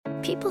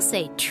People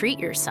say treat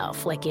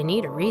yourself like you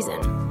need a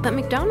reason, but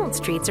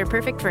McDonald's treats are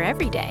perfect for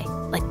every day.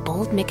 Like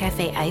bold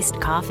McCafe iced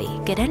coffee.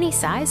 Get any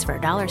size for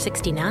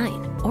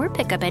 $1.69. Or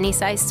pick up any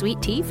size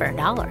sweet tea for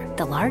 $1.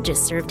 The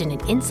largest served in an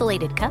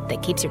insulated cup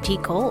that keeps your tea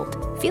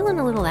cold. Feeling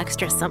a little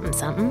extra something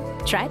something?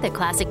 Try the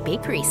classic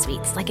bakery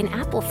sweets like an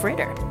apple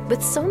fritter.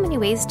 With so many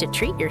ways to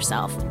treat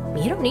yourself,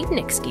 you don't need an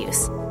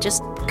excuse.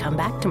 Just come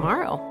back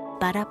tomorrow.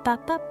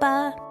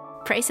 Ba-da-ba-ba-ba.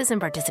 Prices and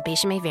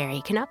participation may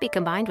vary. Cannot be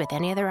combined with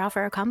any other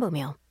offer or combo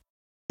meal.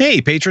 Hey,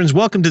 patrons,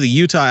 welcome to the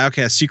Utah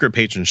Outcast Secret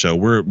Patron Show.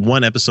 We're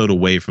one episode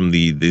away from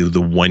the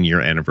 1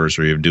 year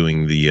anniversary of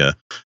doing the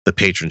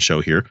patron show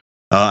here.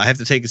 I have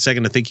to take a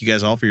second to thank you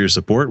guys all for your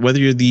support, whether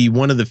you're the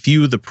one of the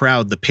few, the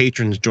proud, the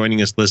patrons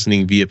joining us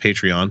listening via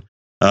Patreon,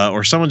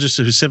 or someone just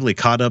who simply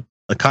caught us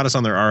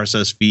on their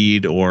RSS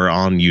feed or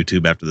on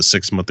YouTube after the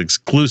 6-month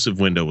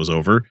exclusive window was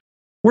over.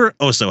 We're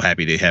so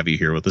happy to have you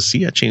here with us.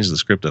 See, I changed the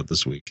script up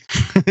this week.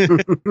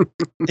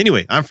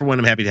 Anyway, I'm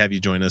happy to have you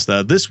join us.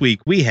 This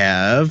week we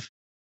have...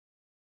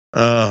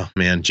 Oh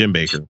man, Jim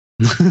Bakker.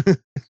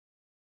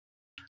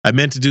 I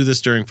meant to do this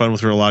during Fun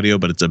with Real Audio,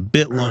 but it's a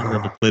bit longer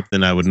of a clip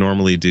than I would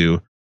normally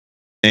do,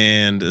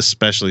 and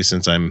especially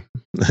since I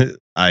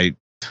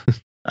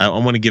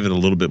want to give it a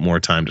little bit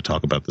more time to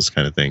talk about this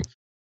kind of thing.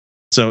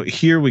 So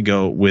here we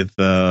go with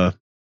Jim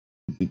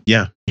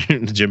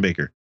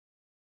Bakker.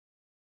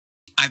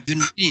 I've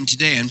been reading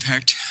today. In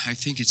fact, I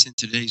think it's in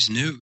today's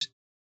news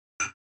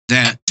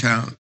that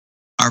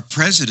our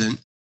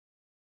president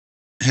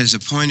has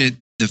appointed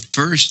the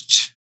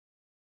first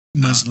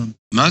Muslim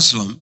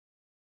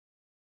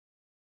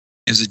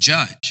as a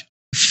judge.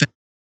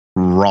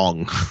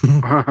 Wrong.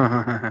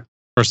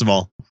 First of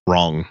all,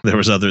 wrong.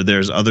 There's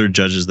other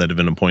judges that have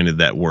been appointed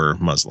that were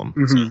Muslim.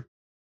 Mm-hmm. So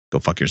go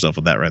fuck yourself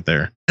with that right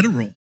there.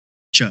 Federal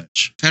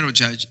judge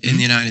in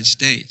the United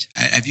States.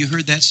 Have you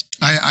heard that?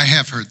 I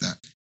have heard that.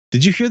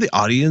 Did you hear the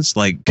audience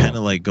kind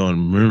of going?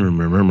 Who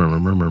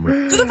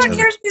the fuck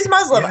cares if he's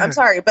Muslim? Yeah. I'm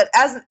sorry, but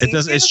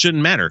it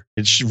shouldn't matter.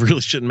 It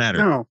really shouldn't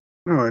matter.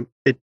 No,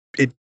 it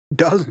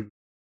doesn't.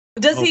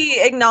 Does he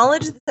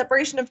acknowledge the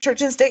separation of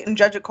church and state and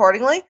judge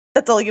accordingly?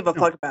 That's all you give a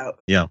fuck about.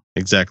 Yeah,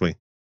 exactly.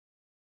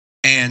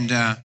 And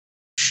I'm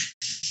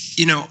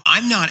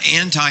not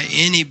anti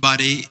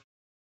anybody.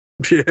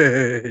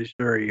 Yeah,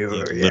 sure you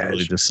are.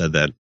 Literally just said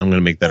that. I'm going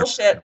to make that.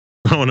 Bullshit.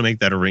 I want to make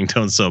that a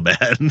ringtone so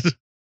bad.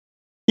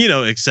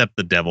 Except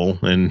the devil,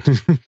 and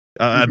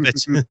I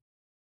bet you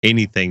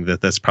anything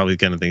that's probably the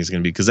kind of thing it's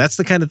going to be, because that's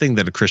the kind of thing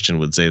that a Christian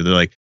would say. They're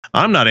like,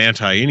 I'm not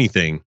anti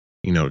anything,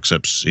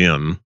 except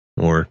sin,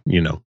 or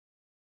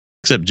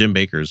except Jim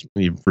Bakker's.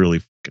 You really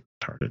fucking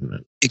retarded, isn't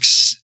it?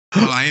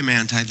 Well, I am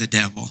anti the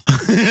devil.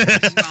 No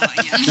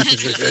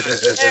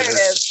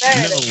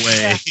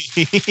way.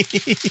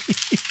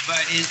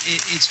 But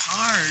it's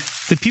hard.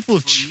 The people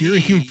are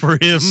cheering for him.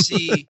 To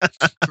see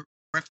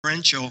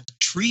preferential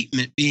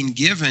treatment being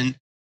given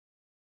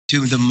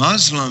to the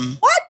Muslim.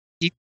 What?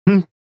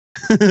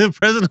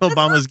 President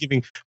Obama is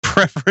giving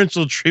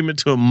preferential treatment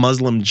to a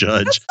Muslim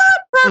judge. That's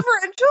not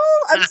preferential.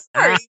 I'm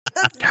sorry.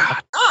 That's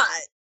not.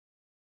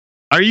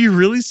 Are you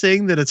really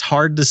saying that it's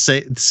hard to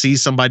see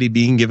somebody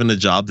being given a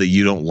job that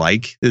you don't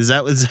like? Is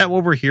that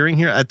what we're hearing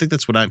here? I think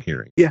that's what I'm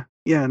hearing. Yeah,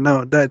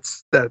 no,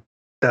 that's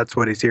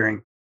what he's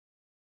hearing.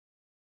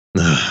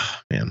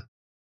 Man.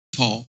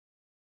 Paul.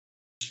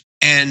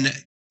 And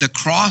the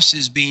cross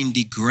is being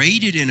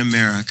degraded in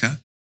America.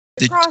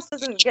 The cross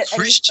doesn't get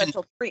any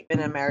special treatment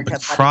in America. The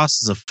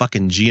cross is a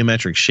fucking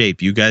geometric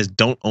shape. You guys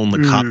don't own the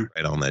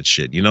copyright on that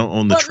shit. You don't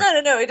own the.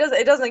 No.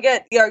 It doesn't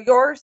get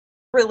your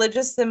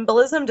religious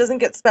symbolism doesn't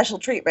get special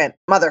treatment,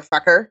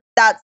 motherfucker.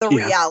 That's the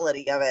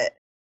reality of it.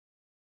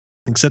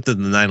 Except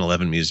in the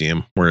 9/11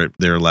 museum, where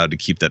they're allowed to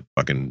keep that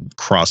fucking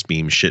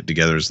crossbeam shit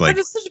together. It's like,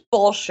 it's such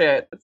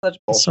bullshit. It's such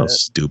bullshit. So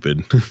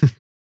stupid.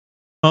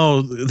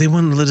 Oh, they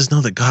wanted to let us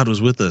know that God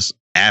was with us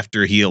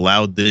after he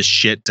allowed this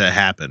shit to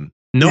happen.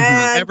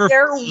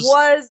 There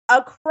was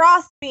a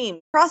crossbeam.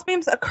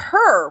 Crossbeams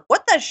occur.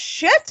 What the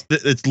shit?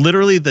 It's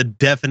literally the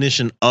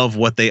definition of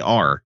what they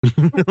are.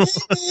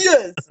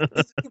 Yes.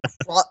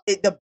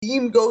 The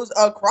beam goes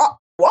across.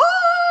 What?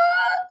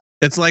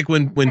 It's like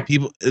when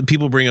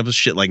people bring up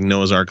shit like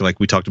Noah's Ark, like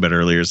we talked about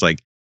earlier. It's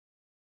like,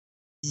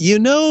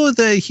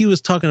 that he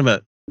was talking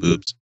about.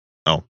 Oops.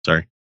 Oh,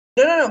 sorry.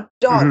 No.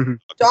 Dog.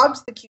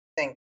 Dog's the cute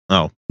thing.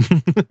 Oh.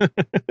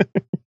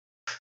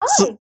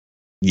 So,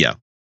 yeah.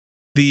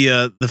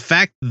 The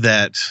fact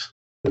that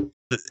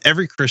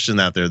every Christian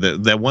out there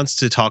that wants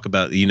to talk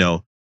about,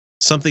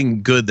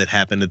 something good that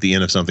happened at the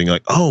end of something,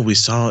 like, oh, we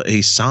saw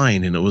a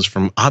sign and it was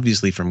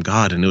obviously from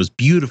God and it was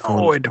beautiful.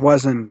 Oh, it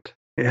wasn't.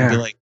 Yeah.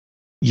 Like,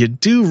 you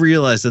do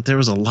realize that there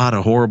was a lot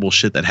of horrible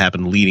shit that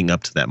happened leading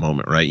up to that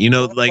moment, right?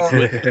 Like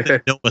with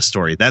the Noah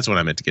story. That's what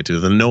I meant to get to.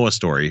 The Noah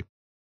story,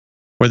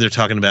 where they're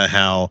talking about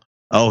how,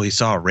 oh, he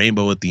saw a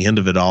rainbow at the end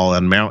of it all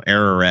on Mount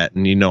Ararat,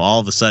 and all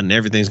of a sudden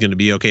everything's going to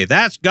be okay.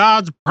 That's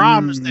God's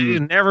promise that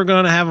he's never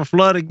going to have a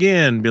flood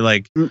again. Be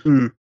like,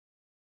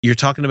 you're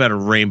talking about a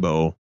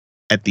rainbow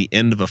at the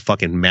end of a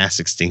fucking mass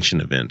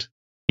extinction event.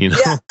 You know?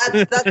 Yeah,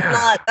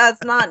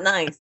 that's not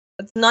nice.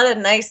 It's not a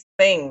nice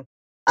thing.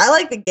 I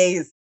like the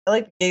gays. I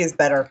like the gays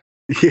better.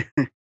 Yeah.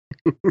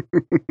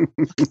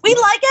 We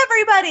like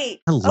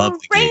everybody. I love a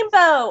the gays.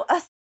 rainbow,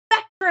 a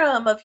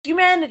spectrum of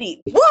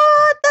humanity.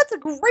 What? That's a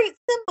great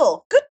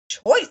symbol. Good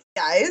choice,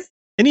 guys.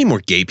 I need more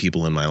gay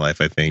people in my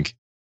life, I think.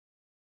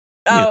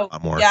 I need a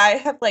lot more. Yeah, I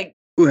have like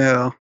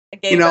Well, a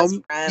gay best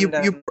friend.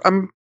 you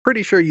I'm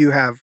pretty sure you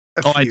have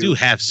a few. I do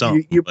have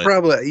some. You but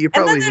probably and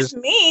then there's just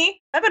me.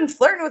 I've been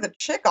flirting with a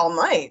chick all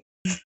night.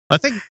 I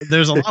think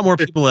there's a lot more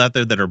people out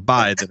there that are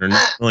bi that are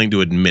not willing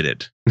to admit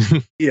it.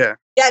 yeah.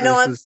 Yeah, no,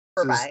 I'm This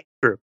super is bi.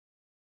 true.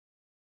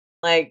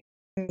 Like,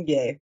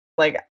 gay.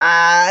 Like,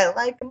 I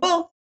like them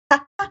both.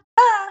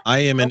 I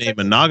am in a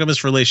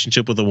monogamous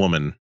relationship with a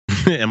woman.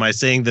 Am I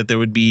saying that there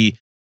would be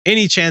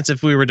any chance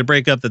if we were to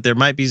break up that there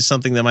might be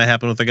something that might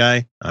happen with a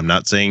guy? I'm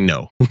not saying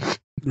no.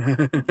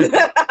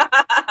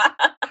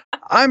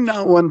 I'm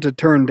not one to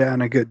turn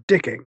down a good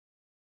dicking.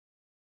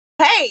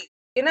 Hey,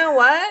 you know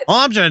what? All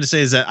I'm trying to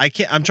say is that I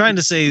can't. I'm trying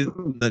to say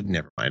that.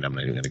 Never mind. I'm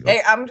not even going to go.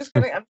 Hey, I'm just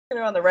gonna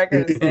go on the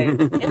record and say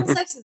anal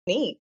sex is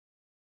neat.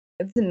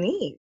 It's a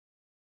need.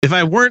 If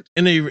I weren't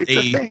in It's a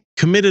a thing.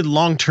 committed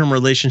long-term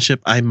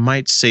relationship, I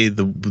might say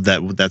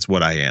that's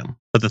what I am.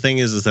 But the thing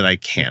is that I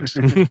can't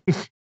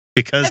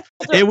because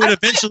it would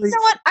eventually. You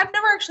know what? I've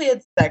never actually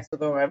had sex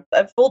with him.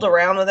 I've fooled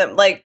around with him,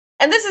 like,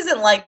 and this isn't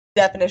like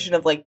definition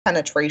of like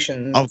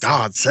penetration. Oh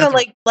God, You know,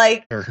 like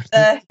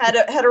the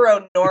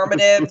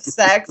heteronormative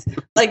sex.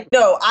 Like,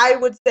 no, I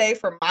would say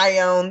for my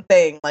own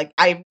thing, like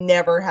I've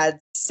never had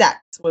sex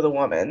with a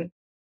woman,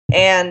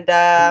 and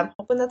I'm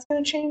hoping that's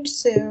going to change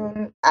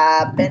soon.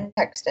 Ben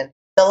texting.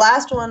 The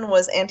last one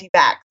was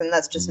anti-vax, and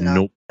that's just not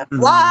Nope.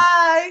 gonna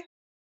fly.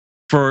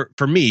 For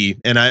me,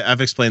 and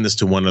I've explained this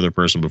to one other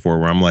person before,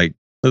 where I'm like,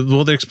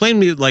 well, they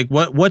explained to me like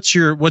what's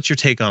your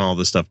take on all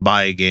this stuff,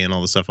 bi, gay, and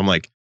all this stuff. I'm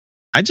like,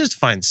 I just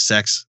find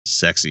sex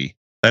sexy.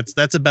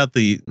 That's about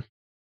the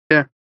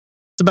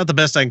It's about the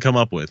best I can come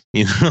up with,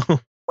 you know.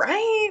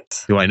 Right?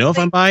 Do I know if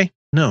I'm bi?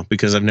 No,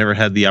 because I've never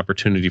had the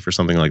opportunity for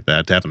something like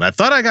that to happen. I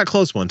thought I got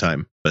close one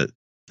time, but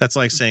that's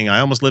like saying I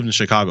almost lived in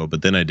Chicago,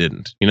 but then I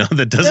didn't. You know,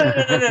 that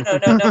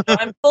doesn't. No.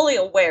 I'm fully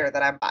aware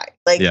that I'm bi.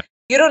 Like, Yeah.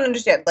 you don't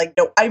understand. Like,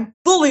 no, I'm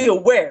fully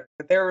aware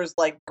that there was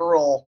like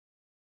girl,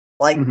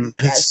 like, Mhm.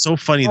 It's so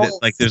funny that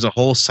like there's a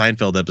whole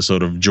Seinfeld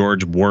episode of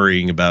George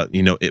worrying about,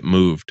 you know, it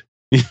moved.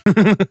 yeah,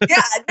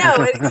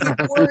 no,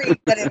 he's worried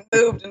that it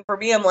moved, and for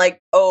me, I'm like,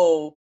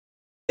 oh,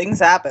 things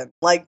happen.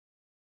 Like,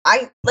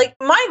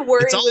 my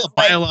worry It's all was a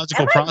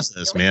biological like, am I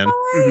process, really man. bi?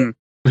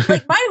 Mhm.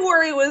 Like, my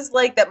worry was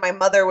like that my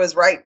mother was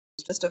right.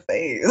 It's just a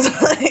phase.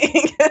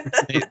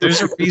 Like, Hey,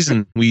 there's a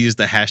reason we use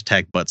the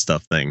hashtag butt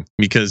stuff thing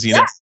because, you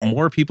know,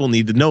 more people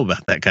need to know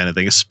about that kind of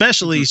thing,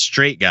 especially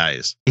straight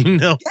guys, you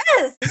know?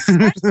 yes,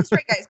 especially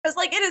straight guys, because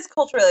like it is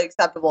culturally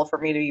acceptable for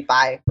me to be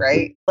bi,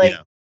 right? Like,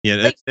 Yeah,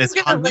 like, it's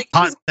who's gonna,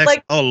 hot who's, sex.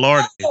 like, Oh,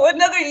 Lord. oh,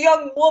 another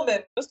young woman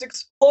just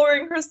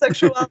exploring her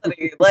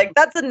sexuality. Like,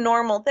 that's a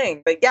normal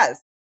thing. But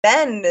yes,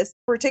 men is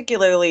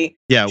particularly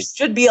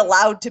should be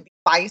allowed to be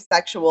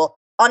bisexual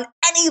on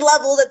any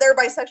level that they're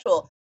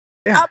bisexual.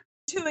 Yeah. Up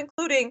to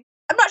including,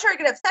 I'm not sure I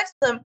could have sex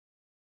with them,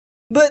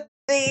 but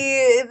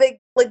they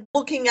like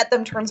looking at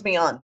them turns me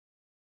on.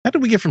 How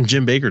did we get from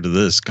Jim Baker to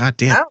this? God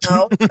damn. I don't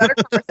know. Better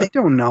I conversation.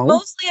 don't know.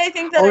 Mostly, I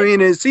think that I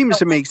mean, it seems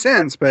to make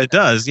sense, but It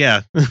does,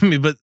 yeah. I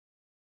mean, but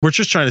we're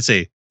just trying to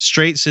say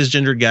straight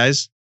cisgendered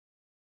guys,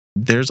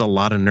 there's a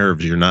lot of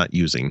nerves you're not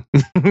using.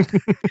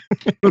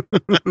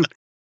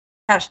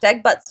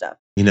 hashtag butt stuff.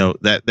 You know,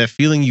 that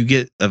feeling you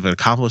get of an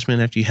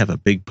accomplishment after you have a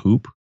big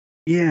poop.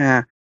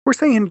 yeah, we're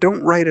saying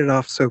don't write it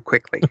off so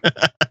quickly.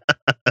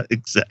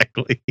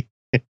 Exactly.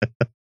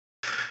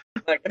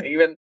 I'm not gonna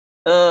even.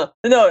 No,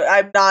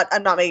 I'm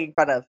not making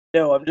fun of.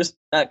 No, I'm just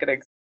not gonna.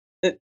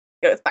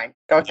 It's fine.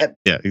 Go ahead.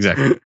 Yeah,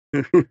 exactly.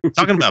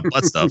 Talking about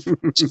butt stuff.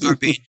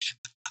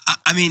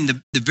 I mean,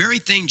 the very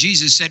thing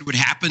Jesus said would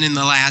happen in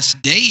the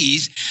last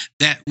days,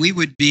 that we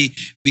would be,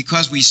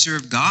 because we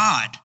serve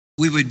God,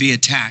 we would be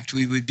attacked.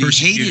 We would be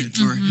hated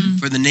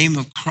for the name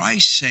of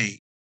Christ's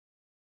sake.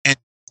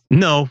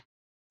 No.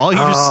 All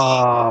you're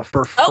saying.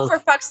 for For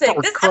fuck's sake!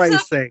 for This Christ's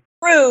episode sake.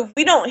 prove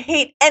we don't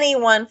hate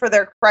anyone for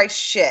their Christ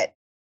shit.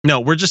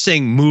 No, we're just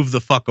saying move the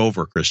fuck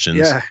over, Christians.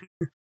 Yeah.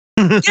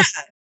 Yeah,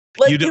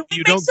 like You don't can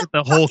we get make some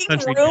the whole fucking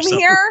country to room yourself.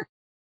 here.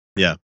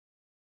 Yeah.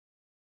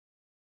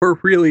 We're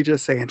really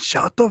just saying,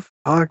 shut the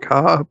fuck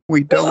up.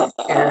 We don't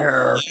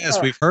care.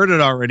 Yes, we've heard it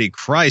already.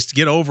 Christ,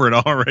 get over it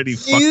already.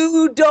 Fuck.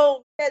 You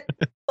don't get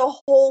the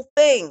whole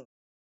thing.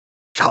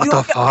 Shut You the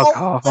don't get fuck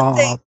all of the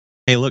thing. up.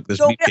 Hey, look, You there's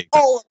don't get beefcake.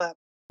 all of them.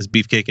 Is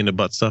beefcake into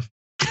butt stuff?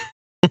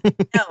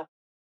 No.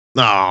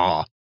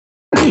 Aw.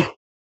 It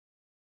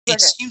Okay.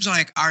 seems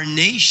like our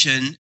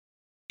nation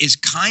is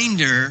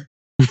kinder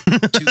to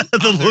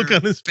The look other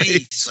on his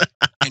face. faiths,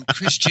 and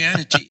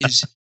Christianity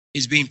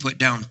is being put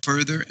down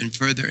further and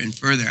further and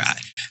further.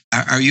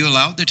 Are you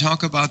allowed to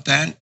talk about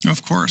that?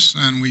 Of course,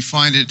 and we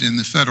find it in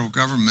the federal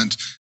government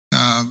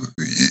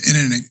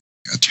in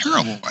a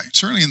terrible way,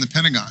 certainly in the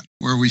Pentagon,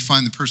 where we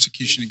find the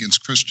persecution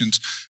against Christians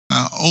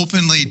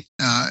openly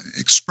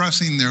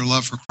expressing their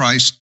love for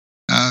Christ.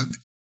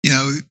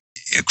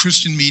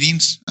 Christian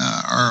meetings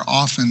are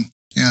often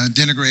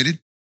denigrated,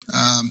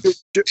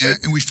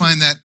 and we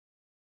find that.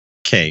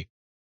 Okay,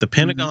 the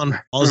Pentagon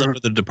falls under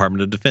the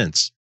Department of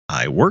Defense.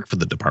 I work for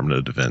the Department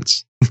of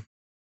Defense.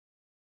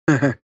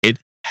 It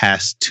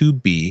has to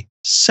be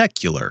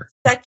secular.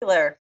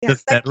 Secular. The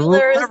federal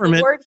Secular is government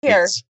the word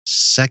here. is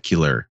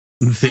secular.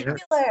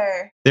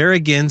 Secular. They're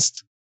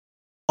against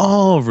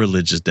all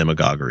religious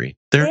demagoguery.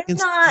 They're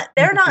not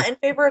in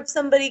favor of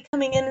somebody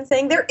coming in and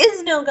saying there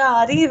is no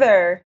God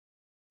either.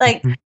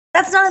 Like,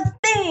 that's not a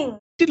thing.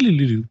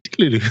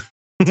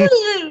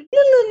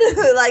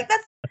 Like,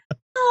 that's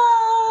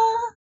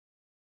all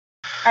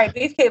right,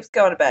 Beefcake's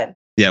going to bed.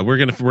 Yeah, we're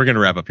gonna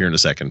wrap up here in a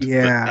second.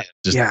 Yeah.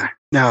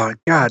 No,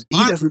 God, he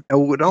doesn't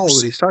know at all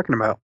what he's talking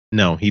about.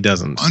 No, he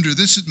doesn't. Under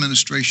this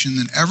administration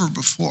than ever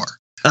before,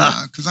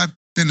 because I've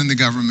been in the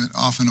government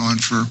off and on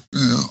for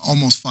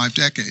almost 5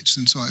 decades,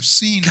 and so I've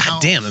seen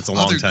how that's a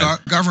long other time.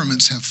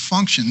 Governments have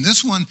functioned.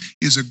 This one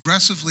is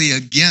aggressively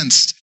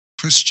against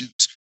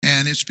Christians,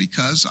 and it's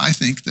because I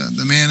think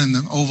the man in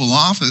the Oval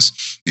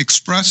Office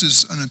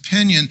expresses an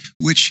opinion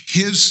which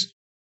his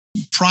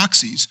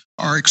proxies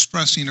are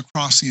expressing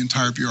across the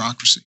entire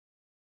bureaucracy.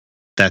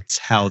 That's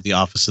how the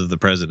office of the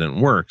president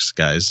works,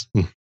 guys.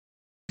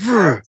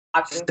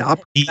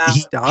 Stop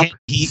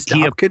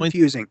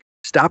confusing.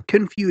 Stop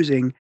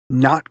confusing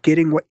not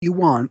getting what you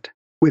want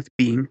with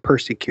being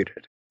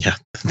persecuted. Yeah,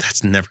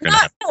 that's never going to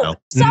happen.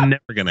 No,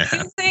 never going to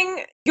happen.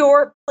 Using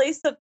your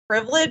place of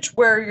privilege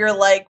where you're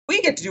like, we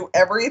get to do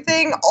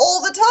everything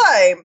all the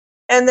time.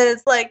 And then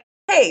it's like,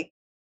 hey,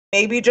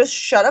 maybe just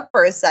shut up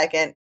for a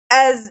second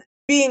as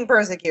being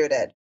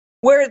persecuted.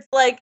 Where it's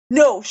like,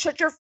 no,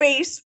 shut your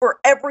face for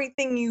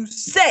everything you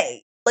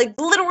say. Like,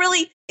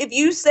 literally, if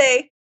you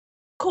say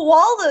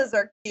koalas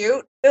are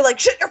cute, they're like,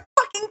 shut your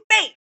fucking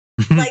face.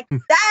 Like,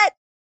 that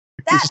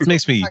just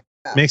makes me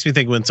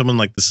think when someone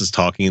like this is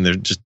talking and they're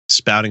just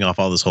spouting off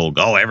all this whole,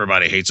 oh,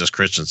 everybody hates us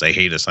Christians, they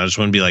hate us. I just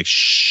want to be like,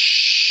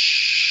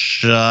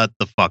 shut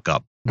the fuck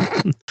up.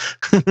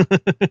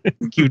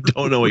 You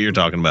don't know what you're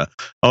talking about.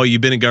 Oh,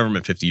 you've been in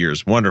government 50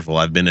 years. Wonderful.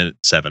 I've been in it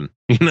 7.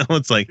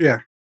 It's like, yeah.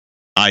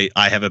 I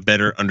have a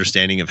better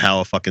understanding of how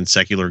a fucking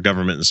secular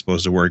government is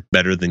supposed to work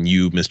better than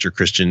you, Mr.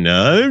 Christian.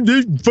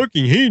 They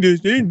fucking hate us.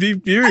 I've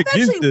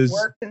actually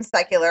worked in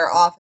secular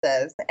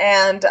offices,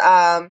 and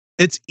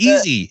it's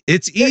easy.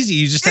 It's easy.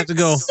 You just have to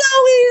go. So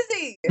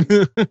easy.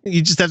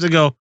 You just have to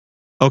go.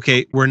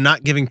 Okay, we're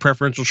not giving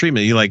preferential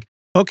treatment. You're like,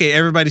 okay,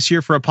 everybody's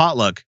here for a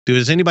potluck.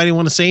 Does anybody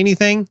want to say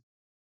anything?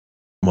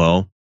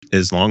 Well,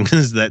 as long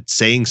as that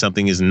saying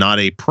something is not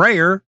a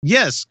prayer,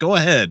 yes, go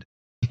ahead.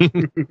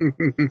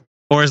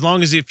 Or as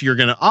long as if you're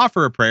going to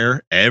offer a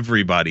prayer,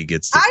 everybody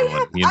gets to I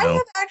have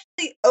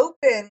actually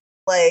opened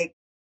like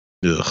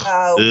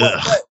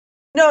what?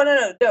 No,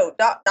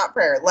 not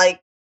prayer.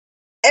 Like,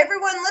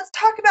 everyone, let's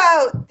talk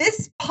about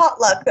this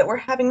potluck that we're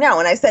having now.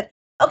 And I said,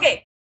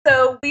 okay,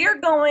 so we are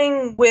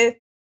going with,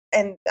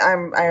 and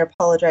I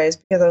apologize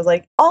because I was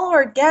like, all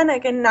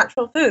organic and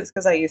natural foods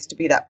because I used to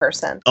be that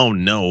person. Oh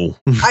no,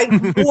 I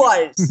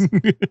was,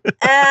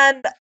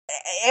 and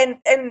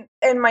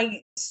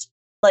my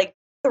like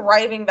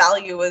thriving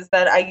value was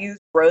that I used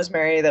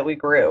rosemary that we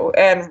grew,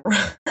 and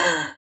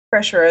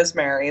fresh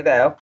rosemary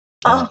though.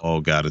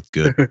 Oh God, it's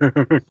good.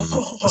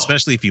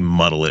 Especially if you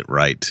muddle it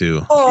right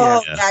too.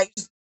 Oh yeah, you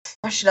just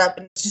brush it up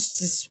and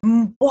just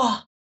and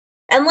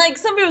like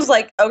somebody was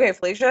like, okay,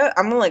 Felicia,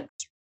 I'm gonna like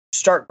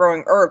start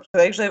growing herbs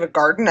because I actually have a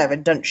garden. I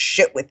haven't done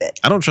shit with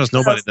it. I don't trust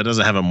nobody that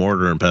doesn't have a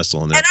mortar and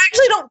pestle in there. And I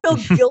actually don't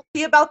feel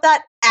guilty about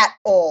that at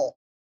all.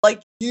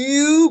 Like,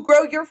 you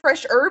grow your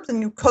fresh herbs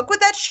and you cook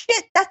with that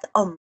shit. That's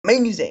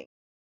amazing,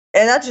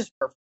 and that's just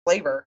for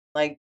flavor.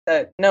 Like,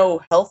 no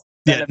health.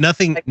 Yeah,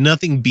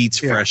 nothing beats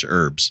fresh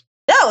herbs.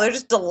 No, they're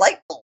just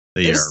delightful.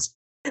 They just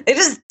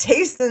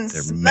taste and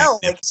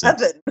smell like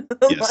heaven.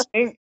 Yes.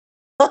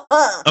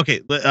 Okay,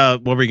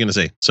 what were you gonna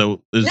say?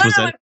 So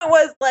it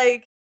was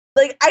like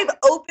I've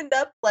opened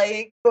up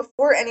like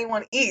before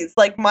anyone eats.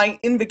 Like, my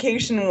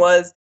invocation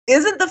was,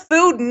 "Isn't the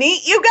food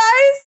neat, you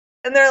guys?"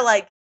 And they're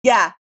like,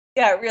 "Yeah,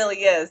 it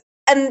really is."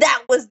 And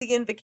that was the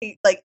invocation.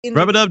 Like,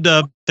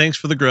 rub-a-dub-dub. Thanks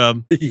for the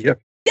grub.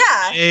 Yep.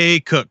 Yeah. Yay,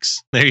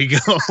 cooks. There you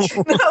go.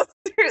 No,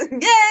 seriously.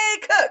 Yay,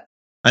 cook.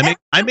 I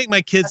make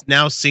my kids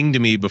now sing to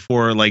me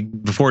before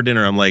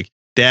dinner. I'm like,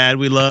 Dad,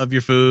 we love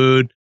your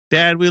food.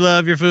 Dad, we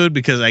love your food,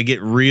 because I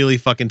get really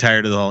fucking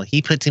tired of the whole,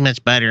 he put too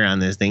much butter on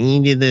this thing. He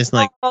did this.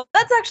 Like, oh,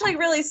 that's actually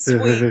really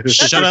sweet.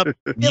 Shut up.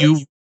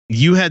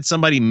 You had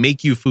somebody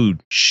make you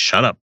food.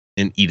 Shut up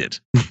and eat it.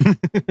 No,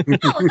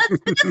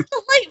 that's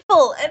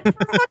delightful. And for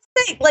fuck's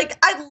sake, like,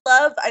 I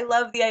love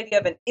the idea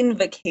of an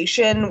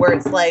invocation where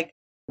it's like,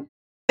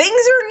 things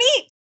are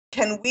neat.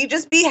 Can we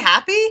just be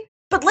happy?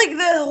 But like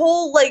the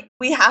whole, like,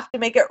 we have to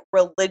make it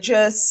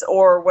religious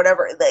or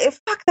whatever. Like,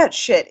 fuck that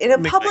shit. In a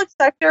public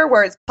sector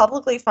where it's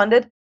publicly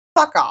funded,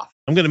 fuck off.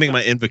 I'm going to make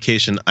my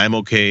invocation. I'm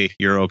okay.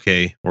 You're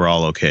okay. We're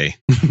all okay.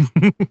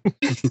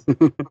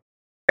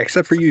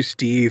 Except for you,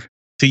 Steve.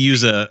 To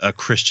use a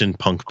Christian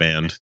punk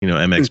band,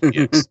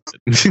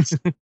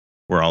 MXPX.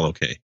 We're all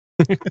okay.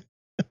 All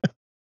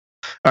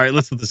right,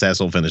 let's let this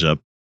asshole finish up.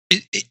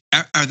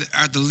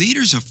 Are the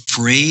leaders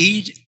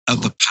afraid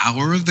of the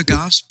power of the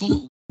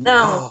gospel? No.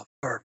 Oh,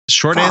 for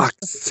Short fuck's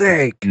answer: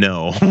 sake.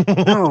 no.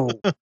 No.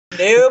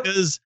 Nope.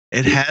 Because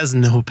it has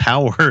no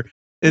power.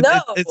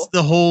 No. It's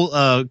the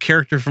whole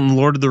character from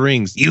Lord of the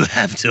Rings. You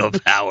have no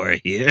power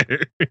here.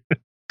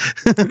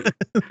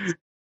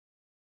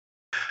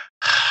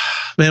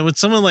 Man, when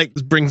someone like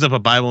brings up a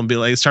Bible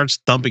and starts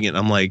thumping it,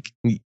 I'm like,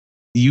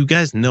 you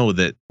guys know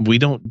that we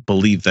don't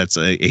believe that's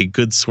a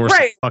good source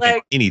Right, of fucking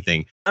like,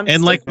 anything. I'm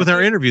And like sick with of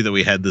our it. interview that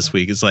we had this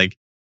week, it's like,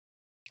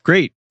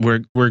 great,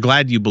 we're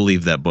glad you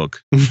believe that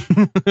book.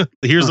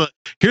 Here's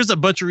a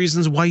bunch of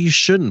reasons why you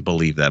shouldn't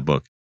believe that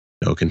book.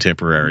 No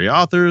contemporary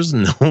authors,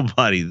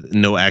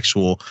 no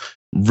actual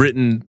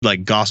written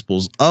like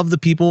gospels of the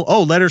people.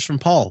 Oh, letters from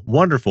Paul.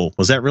 Wonderful.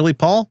 Was that really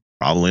Paul?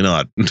 Probably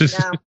not.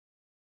 Yeah.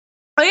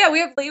 Oh yeah,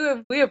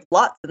 we have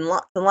lots and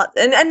lots and lots,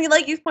 and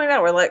like you pointed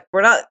out,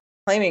 we're not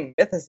claiming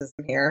mythicism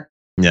here.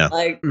 Yeah.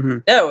 Like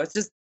Mhm. no, it's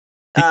just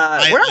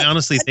I we're not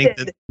honestly think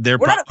that they're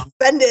we're not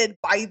offended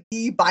by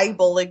the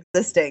Bible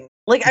existing.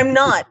 Like I'm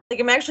not. Like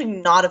I'm actually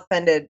not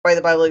offended by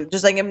the Bible.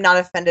 Just like I'm not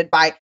offended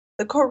by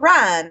the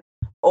Quran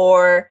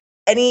or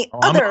any I'm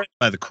other. offended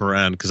by the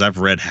Quran because I've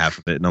read half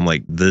of it and I'm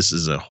like, this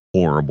is a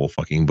horrible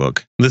fucking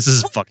book. This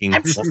is fucking.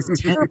 I'm sure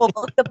it's terrible,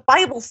 but like, the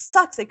Bible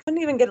sucks. I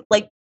couldn't even get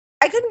I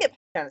couldn't get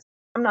past it.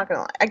 I'm not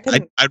gonna lie. I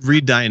couldn't. I'd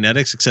read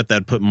Dianetics, except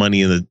I'd put money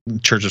in the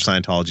Church of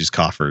Scientology's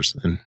coffers,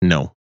 and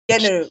no. Yeah,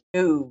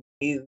 no.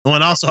 Oh,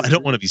 and also, I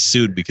don't want to be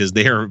sued because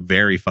they are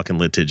very fucking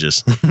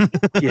litigious.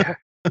 Yeah.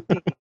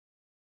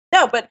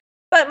 No, but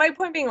my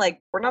point being, like,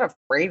 we're not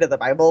afraid of the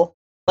Bible.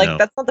 Like, No.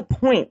 that's not the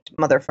point,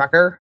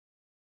 motherfucker.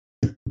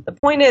 The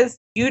point is,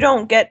 you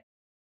don't get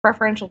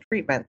preferential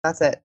treatment.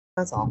 That's it.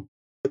 That's all.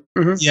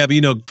 Yeah,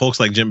 but folks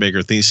like Jim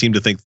Baker, they seem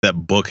to think that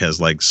book has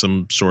like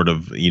some sort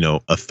of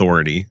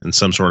authority and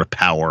some sort of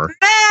power.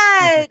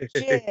 Magic.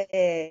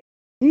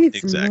 It's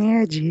Exactly.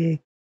 magic.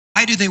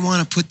 Why do they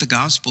want to put the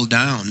gospel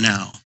down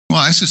now? Well,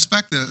 I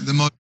suspect the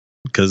most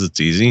Because it's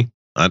easy.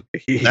 That's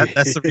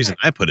the reason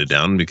I put it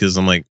down, because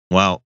I'm like,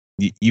 wow,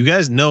 you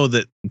guys know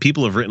that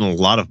people have written a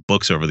lot of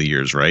books over the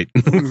years, right?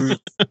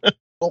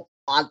 Well,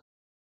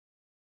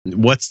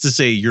 What's to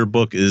say your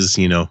book is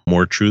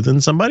more true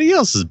than somebody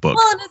else's book?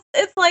 and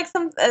it's like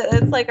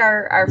it's like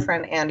our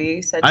friend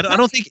Andy said. I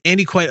don't think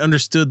Andy quite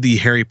understood the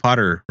Harry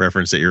Potter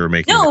reference that you were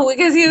making. No,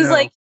 because he was No.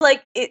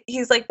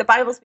 he's like the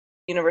Bible's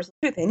universal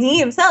truth, and he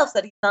himself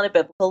said he's not a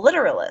biblical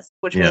literalist,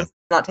 which Yeah. means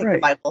not take the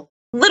Right. Bible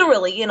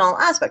literally in all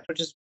aspects,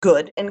 which is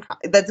good, and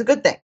that's a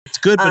good thing. It's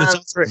good, but it's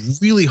also Right.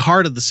 really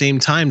hard at the same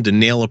time to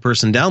nail a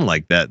person down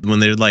like that when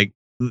they're like,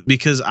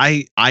 because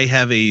I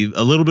have a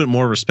little bit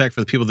more respect for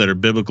the people that are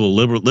biblical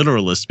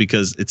literalists,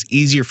 because it's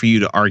easier for you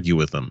to argue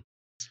with them.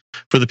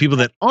 For the people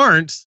that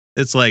aren't,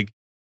 it's like,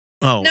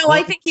 oh No, well,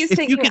 I think he's if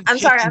you taking. can I'm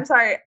pick sorry. and- I'm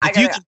sorry. If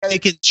you can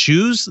pick and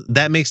choose,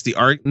 that makes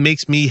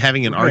makes me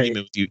having an Right.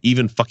 argument with you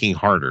even fucking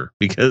harder,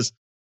 because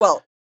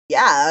Well,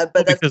 yeah,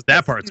 but that's because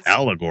that part's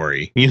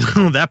allegory,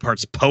 that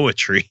part's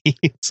poetry.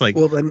 It's like,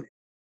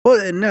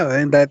 no,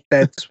 and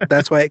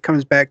that's why it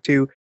comes back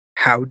to,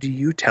 how do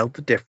you tell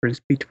the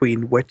difference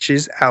between which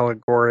is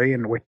allegory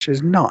and which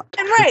is not?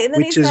 and right, and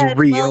then Which he is said,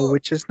 real, well,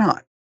 which is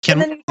not. can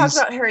and then he talks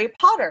about Harry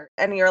Potter,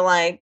 and you're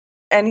like,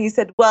 and he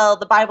said, well,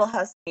 the Bible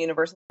has some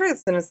universal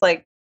truths, and it's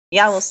like,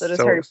 yeah, well, so does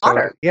Harry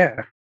Potter.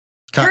 Yeah.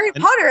 Harry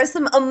Potter has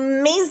some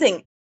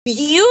amazing,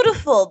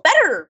 beautiful,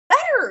 better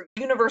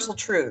universal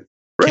truths.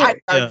 Right.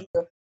 I argue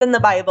than the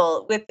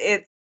Bible with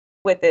its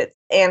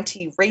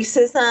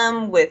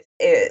anti-racism, with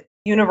its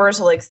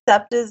universal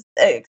acceptance,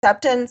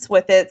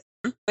 with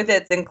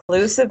its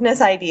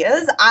inclusiveness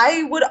ideas.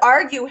 I would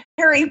argue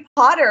Harry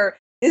Potter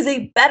is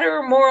a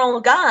better moral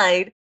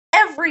guide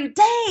every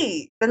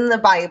day than the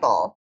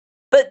Bible.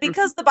 But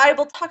because the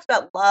Bible talks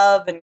about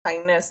love and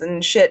kindness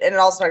and shit, and it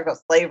also talks about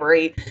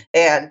slavery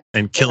and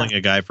killing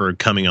a guy for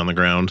coming on the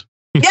ground.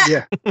 yeah,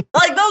 Yeah.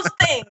 like those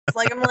things.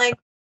 Like I'm like,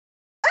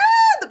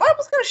 the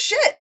Bible's kind of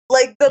shit.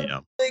 Like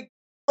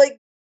like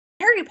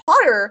Harry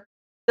Potter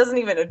doesn't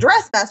even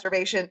address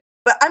masturbation,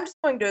 but I'm just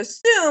going to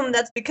assume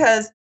that's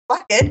because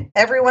fuck it,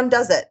 everyone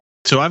does it.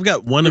 So I've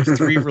got one of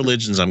three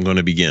religions I'm going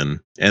to begin,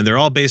 and they're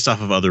all based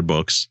off of other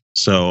books.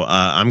 So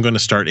I'm going to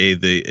start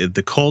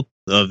the cult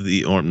of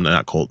the, or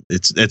not cult.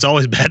 It's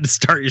always bad to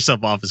start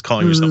yourself off as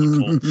calling yourself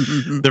a cult.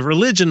 The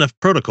religion of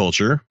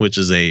protoculture, which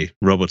is a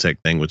Robotech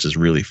thing, which is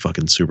really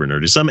fucking super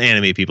nerdy. Some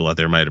anime people out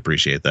there might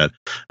appreciate that.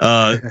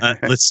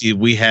 Let's see.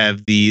 We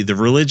have the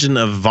religion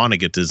of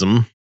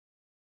Vonnegutism,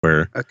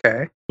 where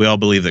Okay. we all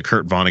believe that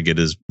Kurt Vonnegut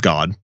is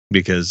God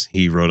because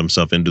he wrote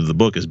himself into the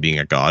book as being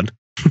a god.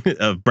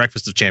 Of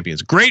Breakfast of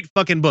Champions, great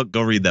fucking book.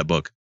 Go read that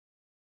book.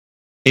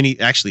 Any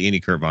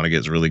Kurt Vonnegut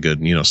is really good.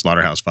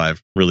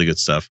 Slaughterhouse-Five, really good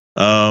stuff.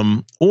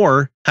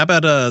 Or how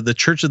about the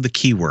Church of the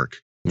Keywork,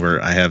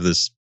 where I have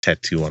this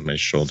tattoo on my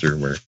shoulder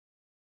where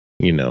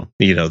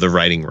the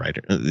writing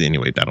writer.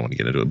 Anyway, I don't want to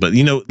get into it, but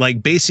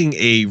like basing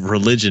a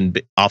religion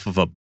off of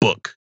a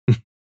book.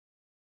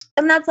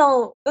 And that's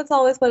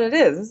always what it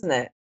is, isn't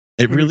it?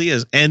 It really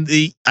is. And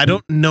I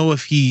don't know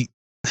if he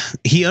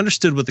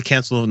understood what the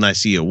Council of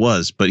Nicaea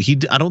was, but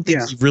I don't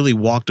think he really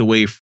walked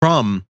away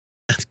from.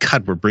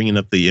 God, we're bringing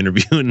up the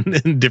interview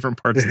in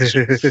different parts of the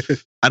show.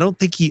 I don't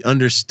think he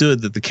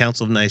understood that the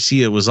Council of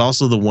Nicaea was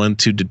also the one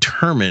to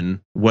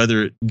determine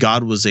whether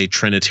God was a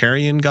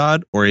Trinitarian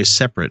God or a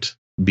separate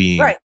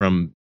being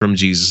from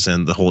Jesus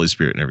and the Holy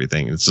Spirit and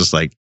everything. It's just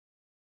like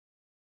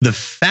the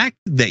fact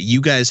that you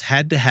guys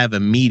had to have a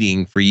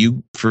meeting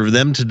for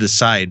them to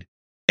decide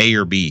A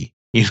or B,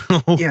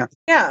 Yeah.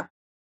 No,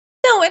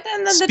 and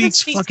then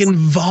speaks fucking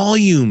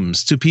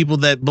volumes to people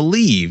that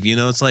believe.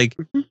 It's like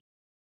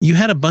you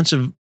had a bunch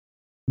of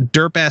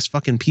derp ass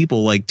fucking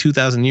people like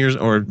 2,000 years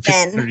or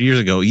 1,500 years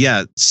ago.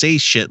 Yeah, say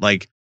shit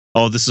like,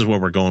 "Oh, this is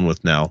what we're going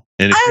with now."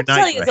 And I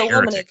tell you, as a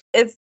woman,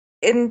 it's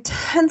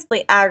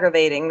intensely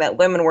aggravating that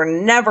women were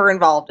never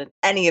involved in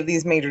any of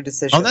these major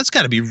decisions. Oh, that's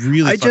got to be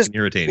really fucking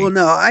irritating. Well,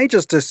 no, I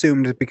just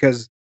assumed it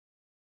because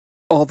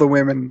all the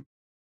women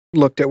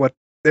looked at what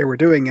they were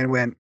doing and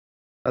went,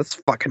 "That's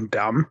fucking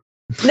dumb."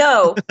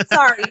 No,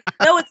 sorry.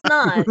 No, it's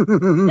not.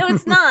 No,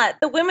 it's not.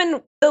 The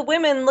women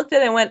looked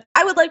at it and went,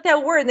 "I would like to have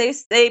a word." And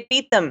they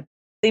beat them.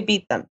 They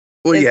beat them.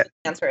 Well, yeah.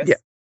 The answer is. Yeah.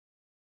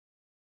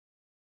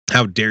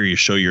 How dare you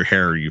show your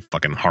hair, you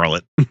fucking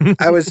harlot?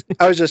 I was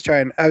just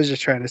trying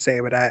to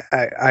say, but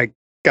I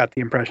got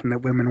the impression that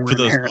women were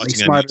inherently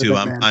smarter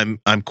than men.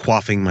 I'm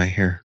quaffing my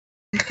hair.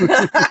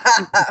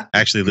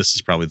 Actually, this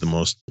is probably the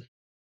most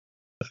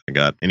I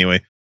got.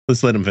 Anyway,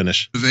 let's let him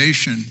finish.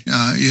 Motivation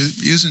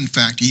is in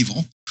fact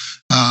evil.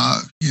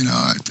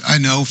 I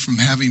know from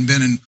having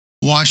been in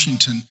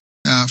Washington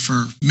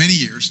for many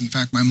years. In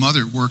fact, my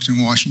mother worked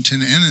in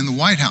Washington and in the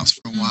White House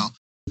for a while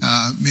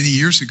many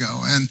years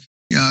ago. And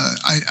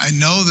I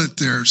know that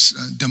there's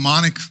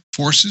demonic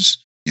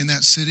forces in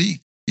that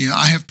city.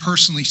 I have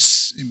personally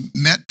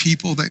met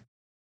people that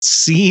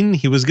seen.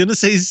 He was going to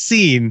say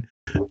seen,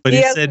 but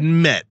he said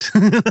met.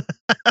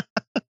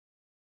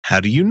 How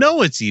do you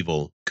know it's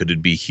evil? Could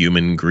it be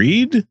human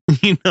greed?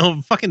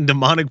 Fucking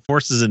demonic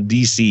forces in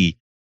DC.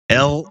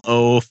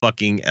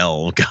 fucking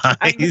L,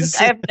 guys.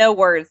 I have no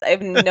words. I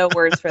have no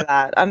words for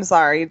that. I'm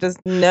sorry. Just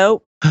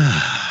nope.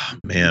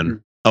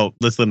 Man. Oh,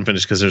 let's let him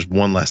finish because there's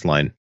one last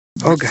line.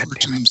 Refer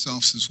to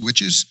themselves as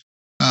witches.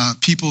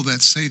 People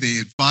that say they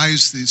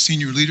advise the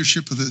senior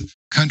leadership of the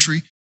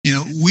country.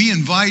 We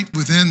invite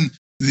within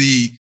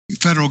the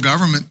federal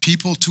government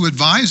people to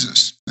advise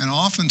us. And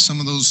often some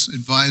of those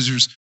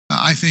advisors,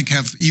 I think,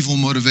 have evil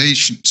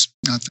motivations.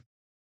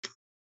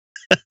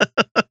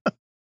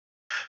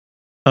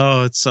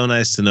 Oh, it's so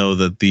nice to know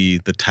that the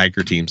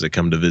Tiger teams that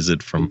come to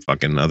visit from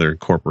fucking other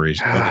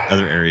corporations,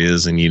 other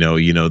areas, and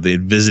the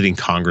visiting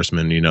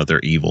congressmen, they're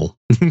evil.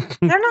 They're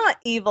not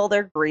evil.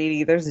 They're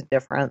greedy. There's a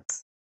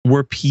difference.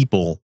 We're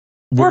people.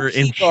 We're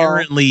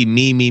inherently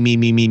me.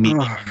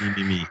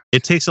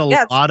 It takes a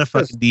lot of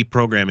fucking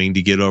deprogramming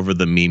to get over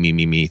the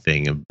me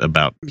thing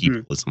about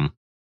peopleism.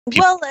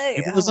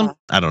 Peopleism?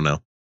 I don't know.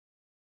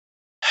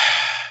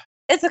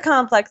 It's a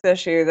complex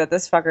issue that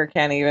this fucker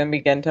can't even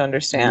begin to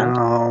understand.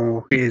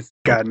 No, he's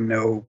got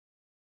no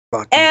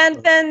fucking.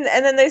 And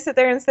then they sit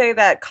there and say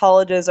that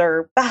colleges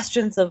are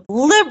bastions of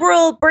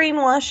liberal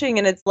brainwashing,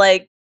 and it's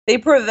like they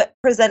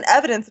present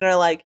evidence and are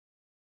like,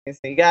 "You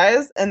see,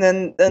 guys," and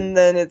then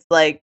it's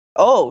like,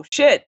 "Oh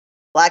shit,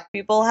 black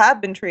people have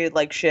been treated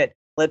like shit.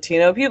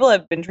 Latino people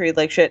have been treated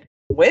like shit.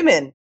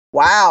 Women,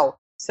 wow,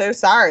 so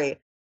sorry."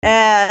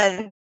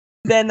 And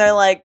then they're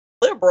like,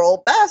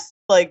 "Liberal bastions."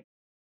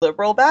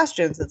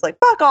 It's like,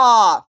 fuck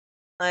off.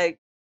 Like,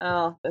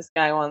 oh, this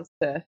guy wants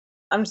to.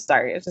 I'm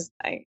sorry. It's just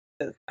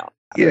it's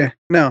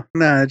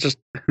just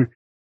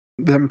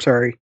I'm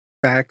sorry.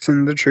 Facts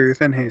and the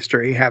truth and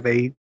history have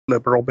a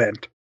liberal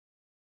bent.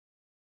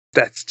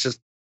 That's just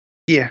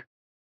It's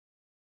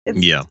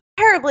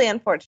terribly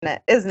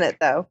unfortunate, isn't it?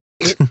 Though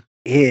it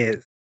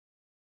is.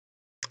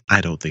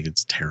 I don't think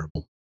it's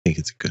terrible. I think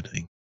it's a good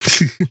thing.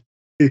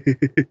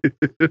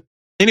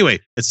 Anyway,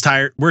 it's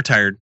tired. We're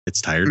tired. It's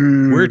tired.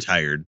 We're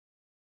tired.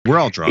 We're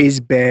all drunk.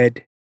 Is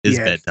bed. Is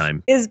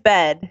bedtime. Is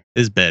bed.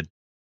 Is bed.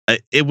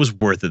 It was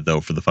worth it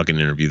though for the fucking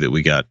interview that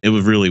we got. It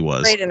really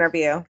was. Great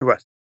interview. It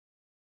was.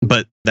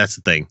 But that's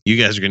the thing. You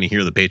guys are going to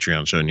hear the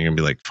Patreon show and you're going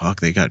to be like,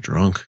 "Fuck, they got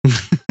drunk."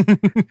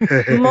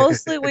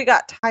 Mostly, we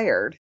got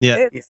tired.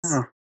 Yeah. It's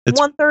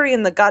 1:30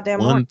 in the goddamn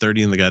morning.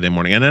 1:30 in the goddamn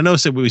morning. And I know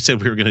we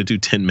said we were going to do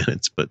 10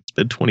 minutes, but it's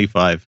been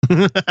 25.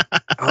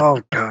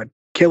 Oh God,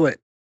 kill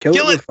it. Kill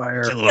it with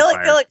fire. Kill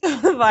it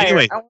with fire.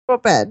 Anyway, I want to go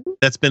to bed.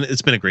 It's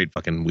been a great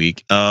fucking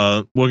week.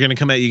 We're gonna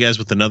come at you guys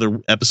with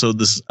another episode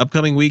this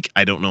upcoming week.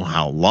 I don't know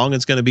how long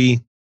it's gonna be.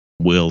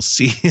 We'll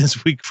see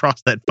as we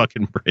cross that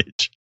fucking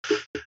bridge.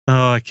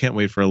 Oh, I can't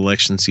wait for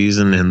election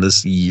season and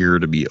this year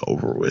to be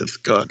over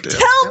with. God damn.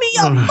 Tell me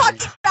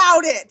fucking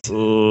about it.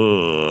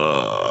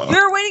 We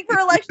were waiting for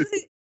election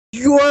season.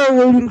 You are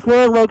waiting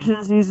for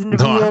election season to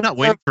be No, over. I'm not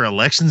waiting for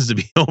elections to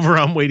be over.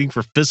 I'm waiting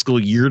for fiscal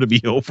year to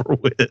be over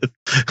with.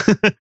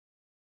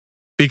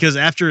 Because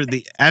after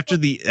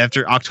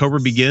October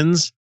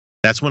begins,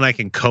 that's when I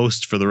can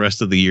coast for the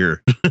rest of the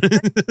year.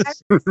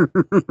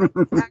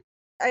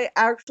 I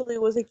actually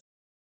was a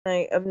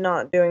night of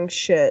not doing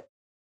shit.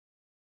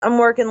 I'm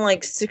working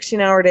like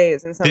 16-hour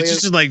days and something.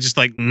 It's just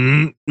like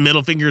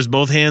middle fingers,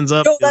 both hands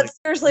up. No, that's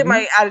seriously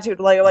my attitude.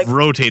 Like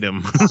rotate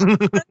them. You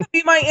want to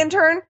be my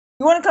intern?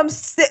 You want to come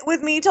sit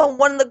with me till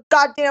 1 in the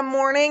goddamn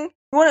morning?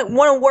 You want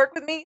to work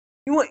with me?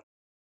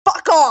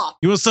 Fuck off.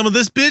 You want some of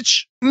this,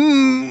 bitch?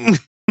 I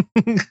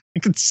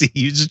can see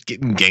you just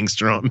getting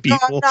gangster on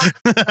people.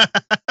 No,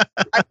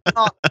 I'm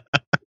not.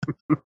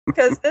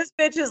 Because this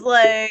bitch is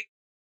like,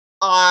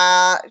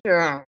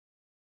 yeah.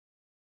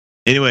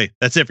 Anyway,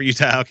 that's it for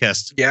Utah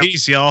Outcast. Yep.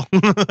 Peace, y'all.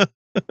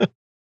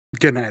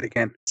 Good night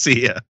again.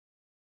 See ya.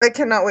 I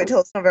cannot wait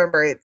till it's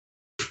November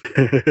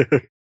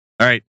 8th.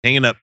 All right,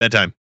 hanging up.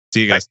 Bedtime.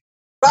 See you guys.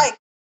 Bye.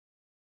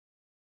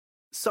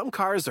 Some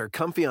cars are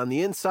comfy on the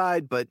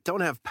inside, but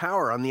don't have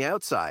power on the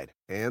outside.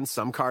 And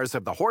some cars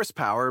have the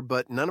horsepower,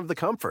 but none of the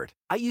comfort.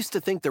 I used to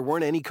think there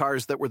weren't any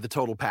cars that were the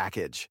total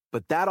package.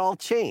 But that all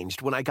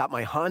changed when I got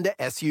my Honda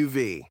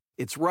SUV.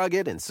 It's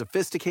rugged and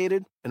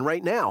sophisticated. And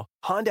right now,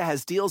 Honda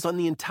has deals on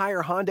the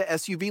entire Honda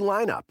SUV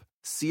lineup.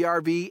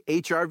 CR-V,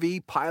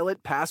 HR-V,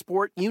 Pilot,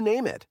 Passport, you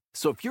name it.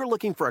 So if you're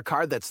looking for a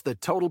car that's the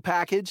total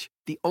package,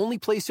 the only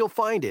place you'll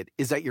find it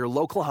is at your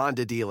local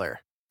Honda dealer.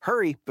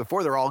 Hurry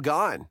before they're all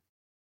gone.